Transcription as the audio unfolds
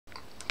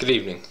Good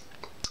evening.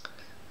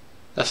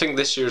 I think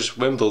this year's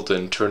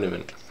Wimbledon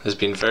tournament has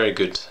been very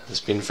good, has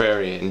been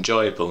very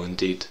enjoyable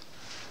indeed.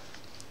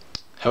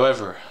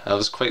 However, I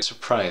was quite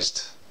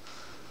surprised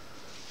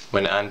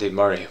when Andy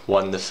Murray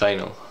won the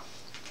final.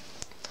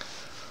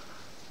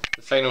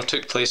 The final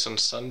took place on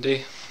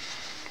Sunday,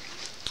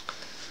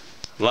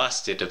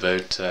 lasted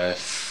about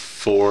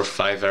 4 or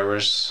 5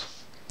 hours,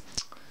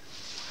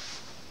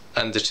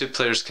 and the two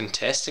players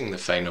contesting the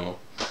final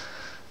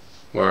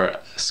were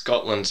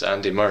Scotland's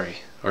Andy Murray,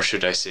 or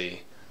should I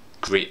say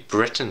Great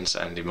Britain's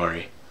Andy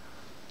Murray,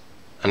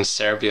 and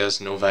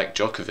Serbia's Novak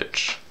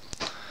Djokovic.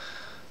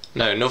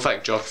 Now,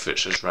 Novak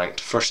Djokovic is ranked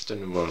first in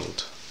the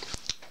world,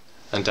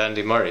 and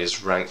Andy Murray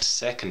is ranked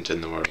second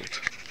in the world.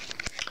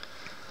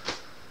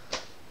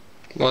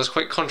 Well, it's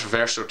quite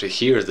controversial to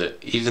hear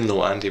that even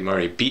though Andy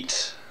Murray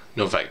beat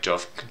Novak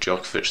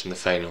Djokovic in the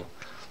final,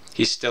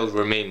 he still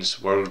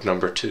remains world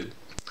number 2,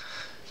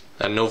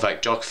 and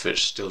Novak Djokovic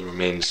still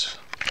remains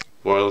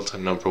world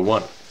number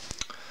 1.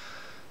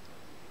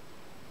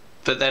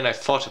 But then I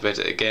thought about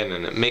it again,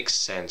 and it makes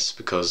sense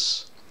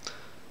because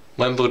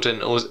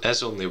Wimbledon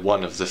is only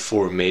one of the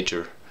 4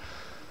 major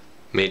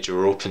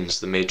opens,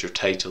 the major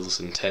titles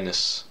in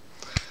tennis.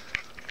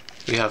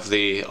 We have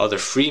the other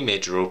 3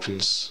 major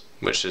opens,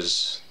 which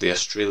is the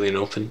Australian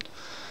Open,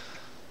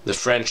 the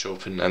French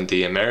Open, and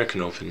the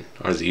American Open,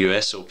 or the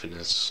US Open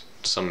as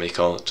some may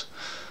call it.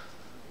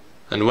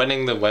 And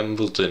winning the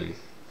Wimbledon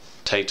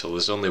title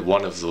is only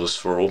one of those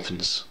 4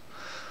 opens.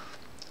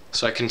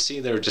 So I can see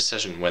their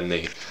decision when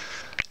they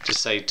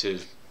decide to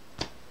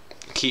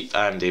keep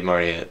Andy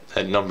Murray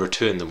at number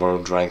 2 in the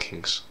world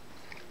rankings.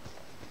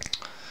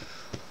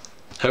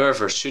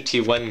 However, should he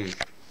win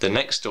the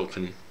next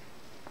Open,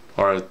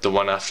 or the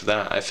one after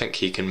that, I think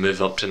he can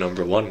move up to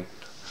number 1,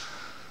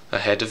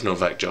 ahead of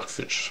Novak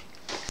Djokovic.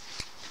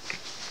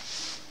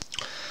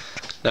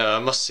 Now, I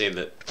must say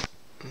that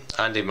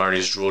Andy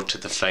Murray's road to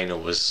the final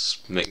was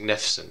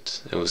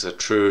magnificent. It was a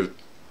true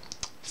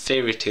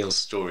fairy tale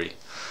story.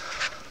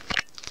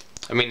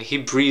 I mean, he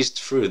breezed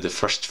through the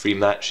first 3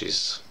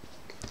 matches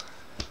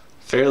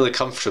fairly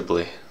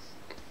comfortably.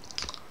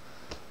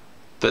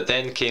 But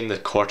then came the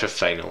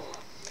quarter-final.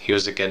 He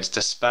was against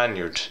a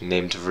Spaniard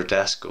named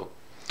Verdasco,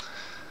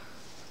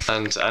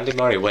 and Andy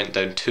Murray went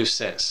down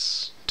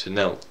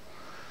 2-0.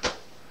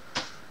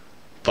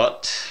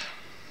 But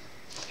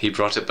he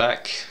brought it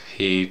back.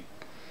 He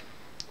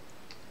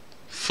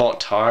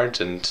fought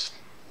hard and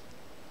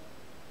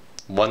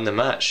won the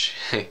match.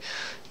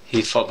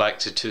 He fought back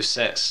to 2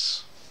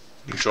 sets,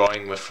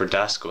 drawing with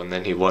Verdasco, and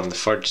then he won the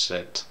 3rd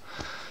set.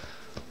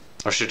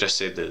 Or should I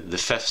say the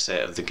 5th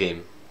set of the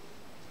game.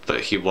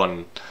 But he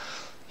won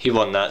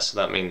that, so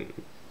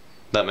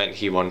that meant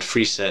he won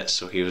 3 sets,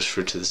 so he was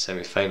through to the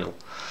semi-final.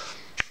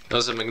 It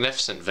was a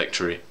magnificent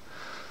victory.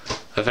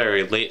 A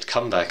very late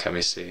comeback, I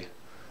may say.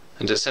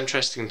 And it's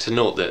interesting to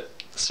note that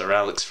Sir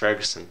Alex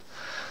Ferguson,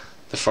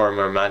 the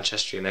former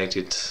Manchester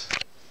United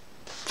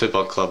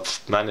Football Club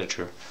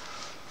manager,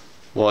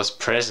 was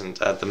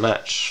present at the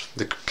match.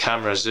 The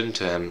camera zoomed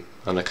to him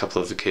on a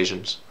couple of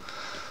occasions.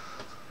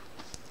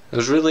 It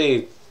was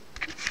really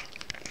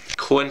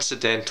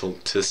coincidental,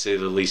 to say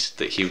the least,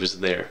 that he was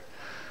there.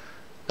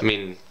 I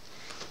mean,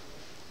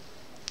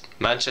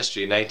 Manchester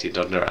United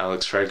under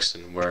Alex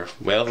Ferguson were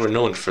well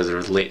renowned for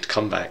their late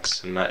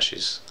comebacks in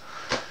matches.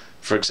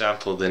 For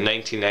example, the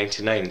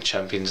 1999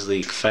 Champions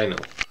League final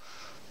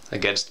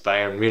against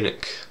Bayern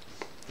Munich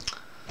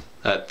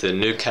at the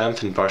Nou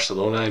Camp in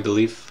Barcelona, I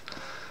believe.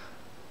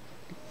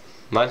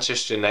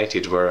 Manchester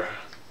United were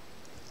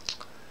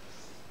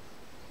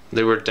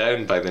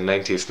down by the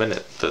 90th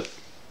minute, but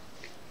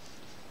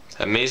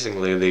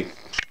amazingly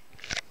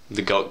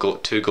they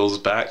got 2 goals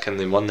back and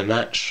they won the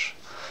match.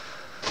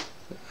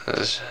 It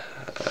was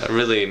a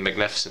really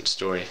magnificent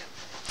story,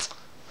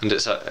 and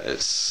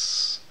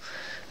it's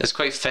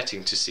quite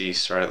fitting to see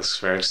Sir Alex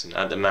Ferguson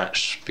at the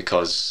match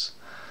because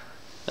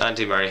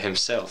Andy Murray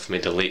himself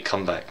made a late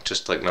comeback,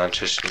 just like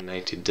Manchester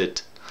United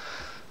did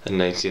in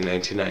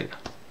 1999.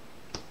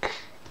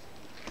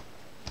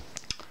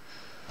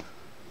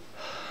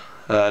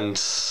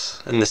 And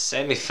in the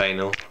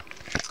semi-final,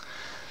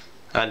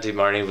 Andy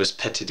Murray was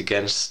pitted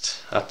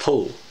against a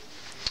Pole.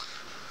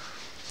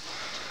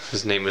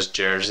 His name was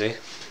Jerzy.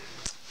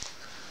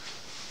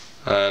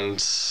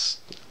 And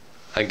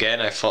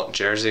again, I thought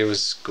Jerzy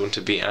was going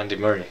to beat Andy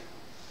Murray.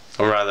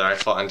 Or rather, I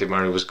thought Andy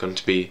Murray was going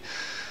to be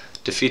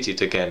defeated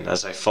again,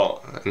 as I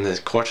thought in the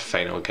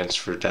quarter-final against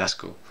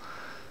Verdasco.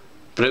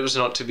 But it was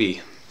not to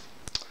be.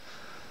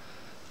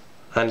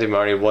 Andy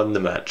Murray won the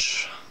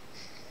match.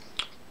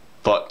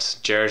 But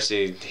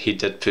Jerzy, he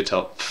did put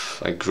up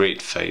a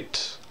great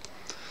fight.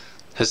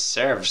 His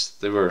serves,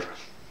 they were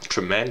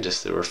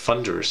tremendous, they were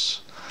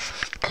thunderous.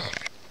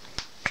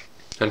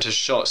 And his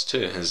shots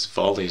too, his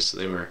volleys,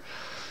 they were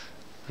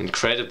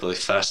incredibly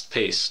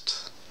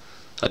fast-paced.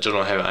 I don't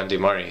know how Andy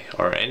Murray,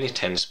 or any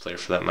tennis player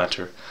for that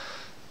matter,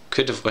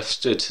 could have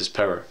withstood his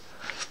power.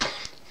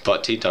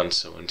 But he done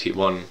so, and he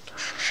won.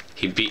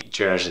 He beat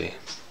Jerzy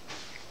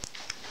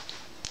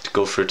to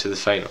go through to the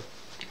final.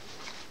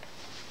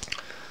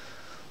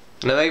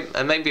 And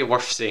it might be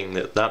worth saying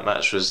that that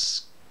match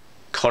was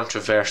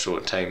controversial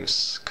at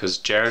times, because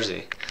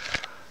Jersey,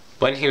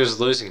 when he was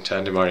losing to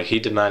Andy Murray, he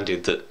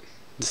demanded that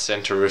the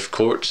centre roof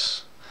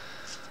court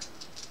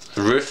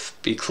roof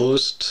be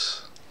closed,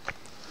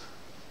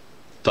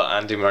 but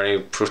Andy Murray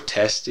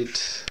protested.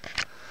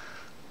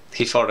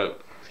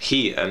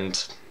 He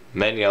and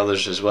many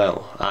others as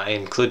well, I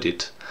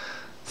included,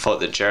 thought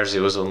that Jersey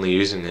was only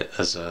using it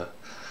as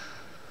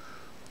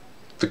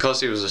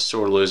because he was a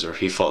sore loser.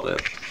 He thought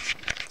that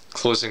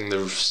closing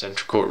the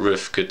centre court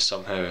roof could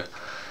somehow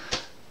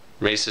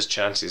raise his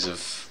chances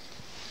of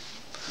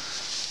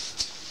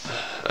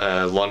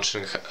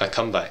launching a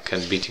comeback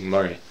and beating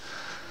Murray.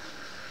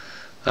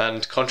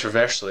 And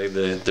controversially,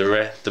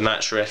 the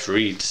match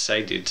referee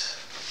decided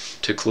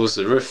to close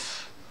the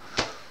roof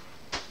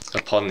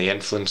upon the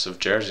influence of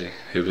Jersey,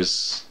 who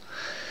was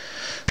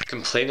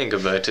complaining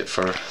about it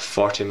for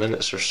 40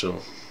 minutes or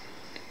so.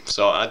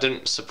 So I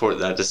didn't support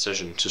that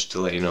decision, just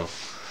to let you know.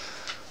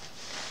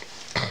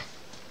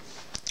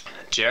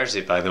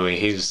 Jersey, by the way,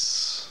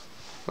 he's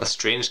a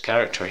strange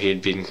character. He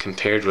had been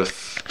compared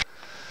with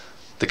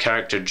the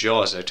character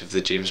Jaws out of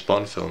the James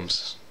Bond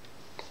films.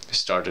 He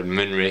started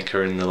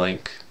Moonraker and the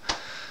like.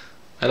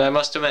 And I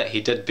must admit,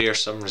 he did bear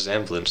some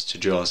resemblance to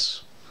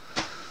Jaws.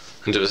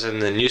 And it was in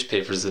the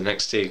newspapers the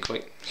next day,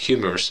 quite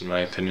humorous in my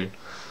opinion.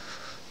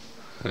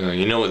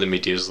 You know what the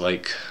media's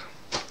like.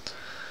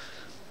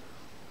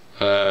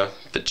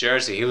 But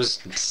Jersey, he was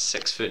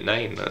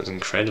 6'9", that was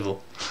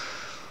incredible.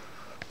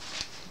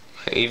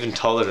 Even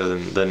taller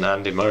than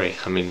Andy Murray.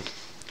 I mean,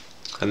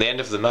 at the end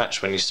of the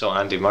match, when you saw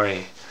Andy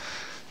Murray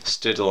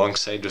stood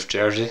alongside with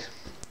Jersey,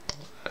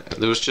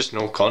 there was just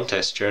no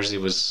contest. Jersey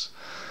was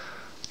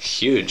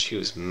huge, he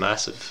was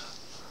massive.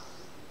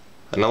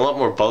 And a lot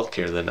more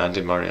bulkier than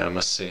Andy Murray, I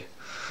must say.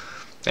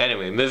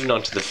 Anyway, moving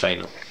on to the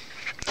final.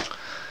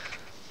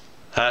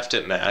 I have to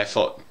admit, I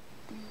thought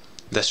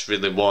this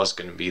really was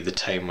going to be the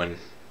time when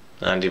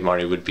Andy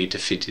Murray would be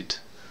defeated.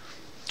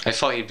 I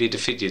thought he'd be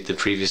defeated the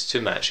previous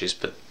two matches,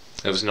 but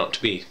it was not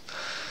to be.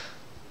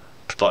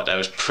 But I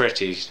was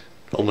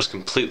almost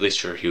completely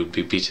sure he would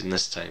be beaten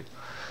this time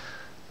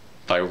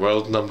by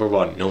world number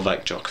 1,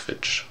 Novak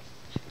Djokovic.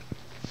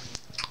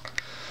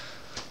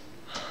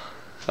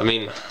 I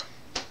mean,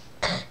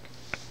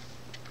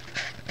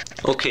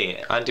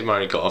 okay, Andy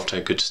Murray got off to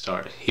a good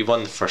start. He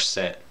won the first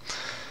set.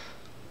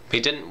 He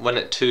didn't win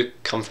it too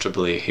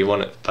comfortably. He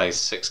won it by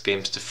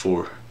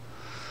 6-4.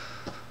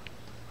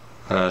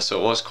 So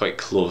it was quite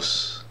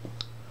close.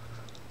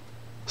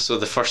 So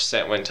the first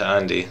set went to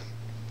Andy.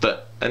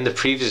 But in the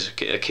previous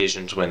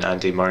occasions when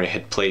Andy Murray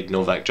had played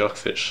Novak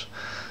Djokovic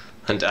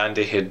and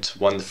Andy had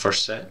won the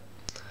first set,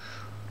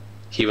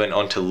 he went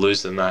on to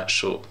lose the match.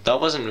 So that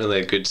wasn't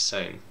really a good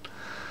sign,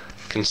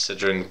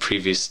 considering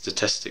previous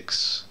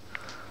statistics.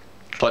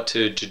 But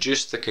to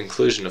deduce the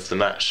conclusion of the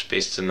match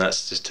based on that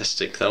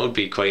statistic, that would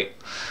be quite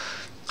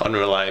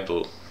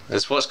unreliable.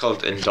 It's what's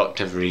called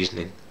inductive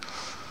reasoning.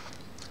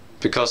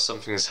 Because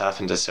something has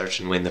happened a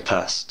certain way in the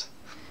past,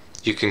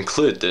 you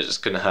conclude that it's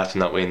going to happen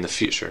that way in the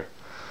future.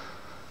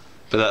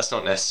 But that's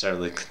not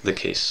necessarily the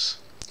case.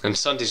 And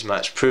Sunday's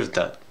match proved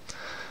that.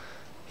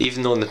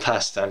 Even though in the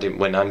past,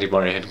 when Andy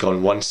Murray had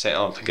gone one set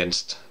up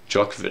against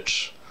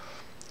Djokovic,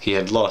 he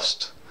had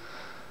lost.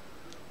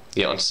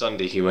 Yet on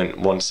Sunday he went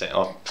one set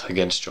up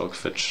against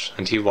Djokovic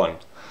and he won,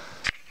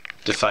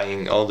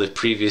 defying all the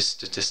previous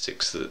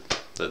statistics that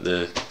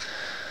the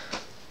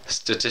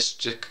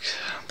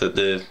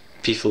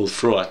people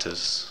throw at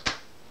us.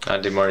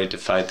 Andy Murray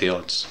defied the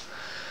odds.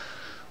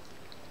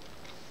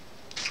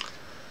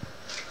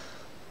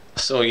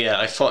 So yeah,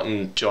 I thought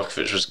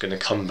Djokovic was going to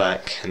come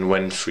back and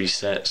win 3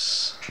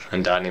 sets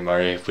and Andy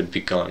Murray would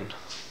be gone.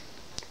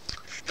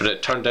 But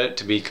it turned out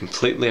to be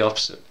completely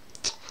opposite.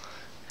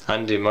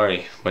 Andy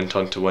Murray went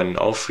on to win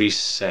all 3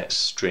 sets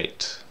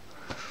straight.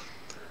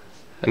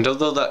 And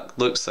although that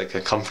looks like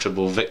a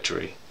comfortable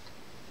victory,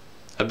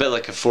 a bit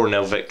like a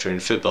 4-0 victory in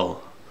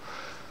football,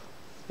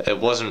 it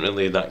wasn't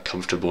really that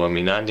comfortable. I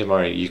mean, Andy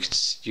Murray, you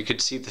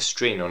could see the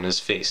strain on his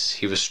face.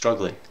 He was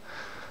struggling.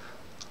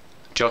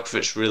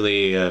 Djokovic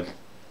really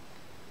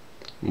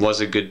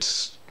was a good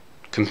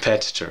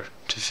competitor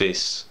to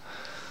face,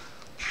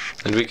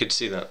 and we could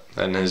see that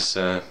in his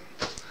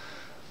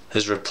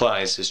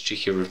replies, his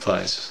cheeky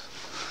replies.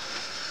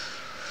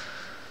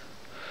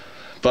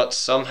 But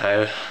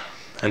somehow,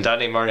 and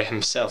Andy Murray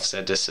himself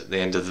said this at the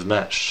end of the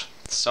match,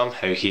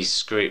 somehow he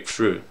scraped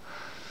through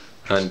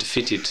and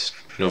defeated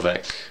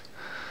Novak,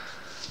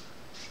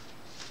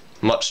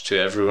 much to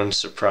everyone's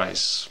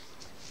surprise.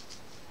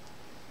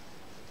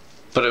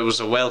 But it was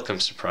a welcome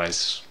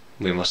surprise,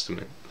 we must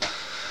admit.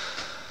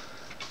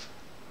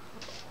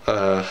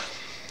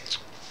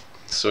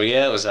 So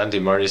yeah, it was Andy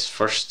Murray's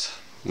first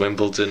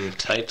Wimbledon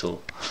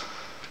title.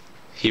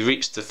 He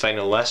reached the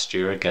final last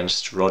year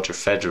against Roger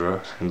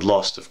Federer and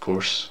lost, of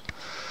course.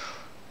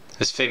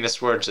 His famous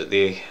words at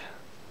the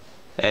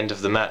end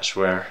of the match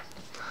were,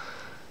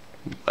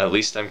 "At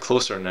least I'm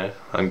closer now,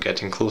 I'm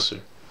getting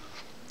closer."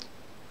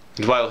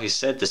 And while he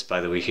said this,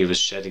 by the way, he was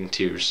shedding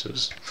tears. It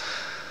was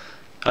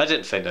I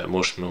didn't find it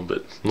emotional,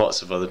 but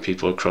lots of other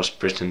people across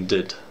Britain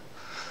did.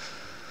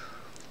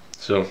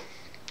 So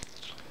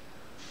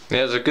yeah,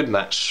 it was a good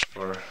match,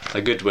 for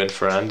a good win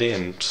for Andy,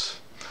 and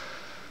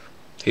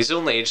he's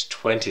only aged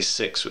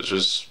 26, which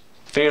was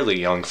fairly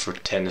young for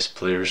tennis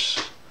players.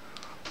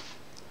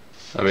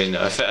 I mean,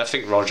 I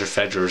think Roger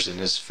Federer's in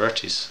his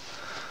 30s.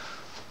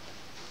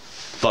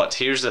 But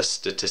here's a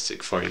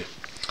statistic for you.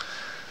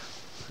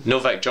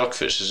 Novak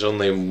Djokovic is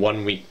only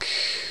 1 week.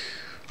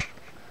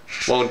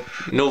 Well,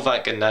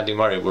 Novak and Andy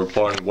Murray were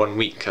born 1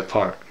 week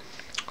apart.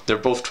 They're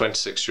both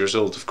 26 years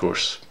old, of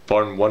course.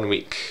 Born 1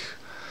 week.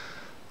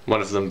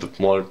 One of them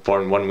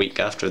born 1 week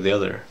after the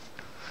other.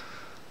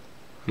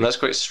 And that's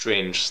quite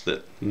strange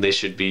that they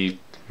should be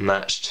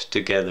matched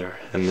together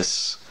in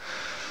this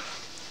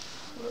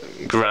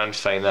grand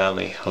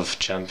finale of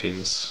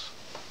champions.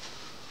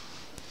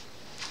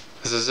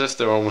 It's as if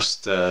they're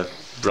almost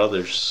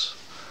brothers.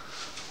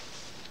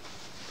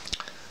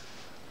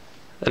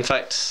 In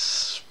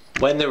fact,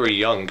 when they were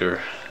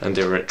younger and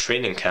they were at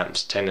training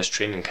camps, tennis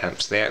training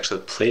camps, they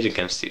actually played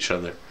against each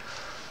other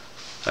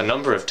a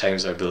number of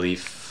times, I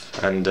believe.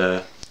 And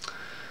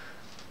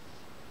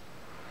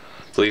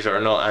believe it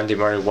or not, Andy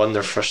Murray won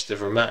their first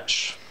ever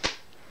match.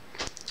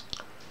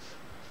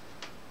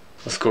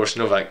 Of course,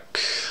 Novak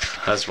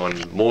has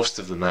won most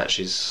of the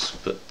matches,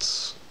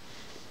 but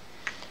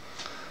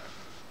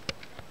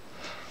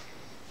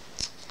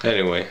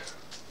anyway,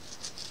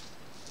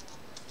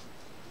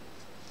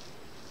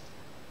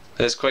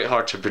 it's quite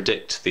hard to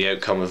predict the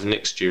outcome of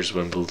next year's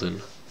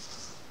Wimbledon.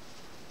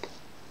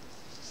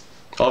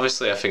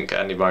 Obviously, I think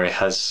Andy Murray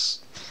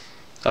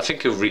I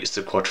think he'll reach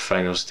the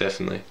quarterfinals,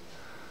 definitely.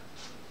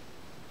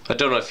 I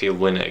don't know if he'll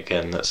win it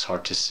again, that's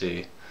hard to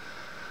say.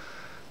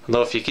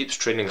 Although if he keeps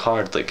training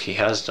hard like he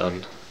has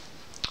done,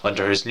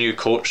 under his new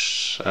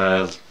coach,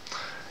 Ivan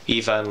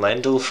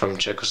Lendl from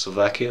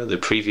Czechoslovakia, the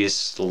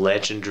previous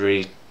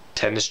legendary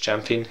tennis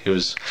champion, who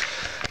was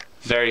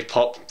very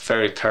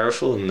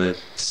powerful in the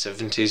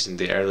 70s and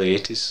the early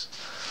 80s.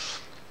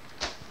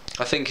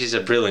 I think he's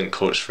a brilliant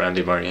coach for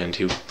Andy Murray, and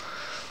he'll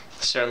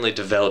certainly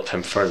develop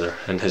him further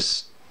in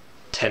his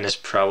tennis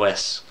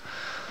prowess.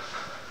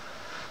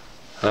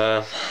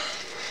 So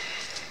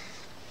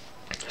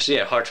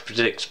yeah, hard to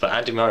predict, but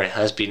Andy Murray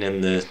has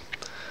been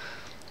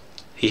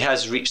he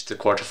has reached the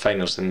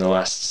quarterfinals in the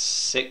last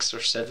 6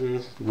 or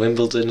 7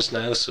 Wimbledons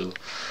now, so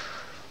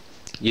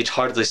you'd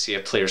hardly see a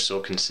player so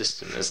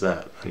consistent as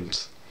that,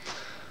 and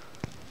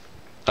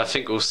I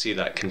think we'll see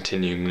that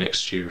continuing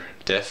next year,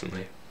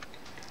 definitely.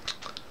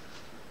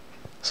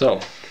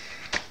 So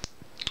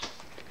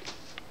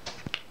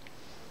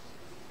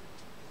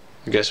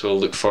I guess we'll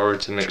look forward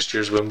to next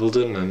year's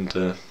Wimbledon,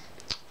 and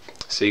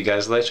see you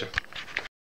guys later.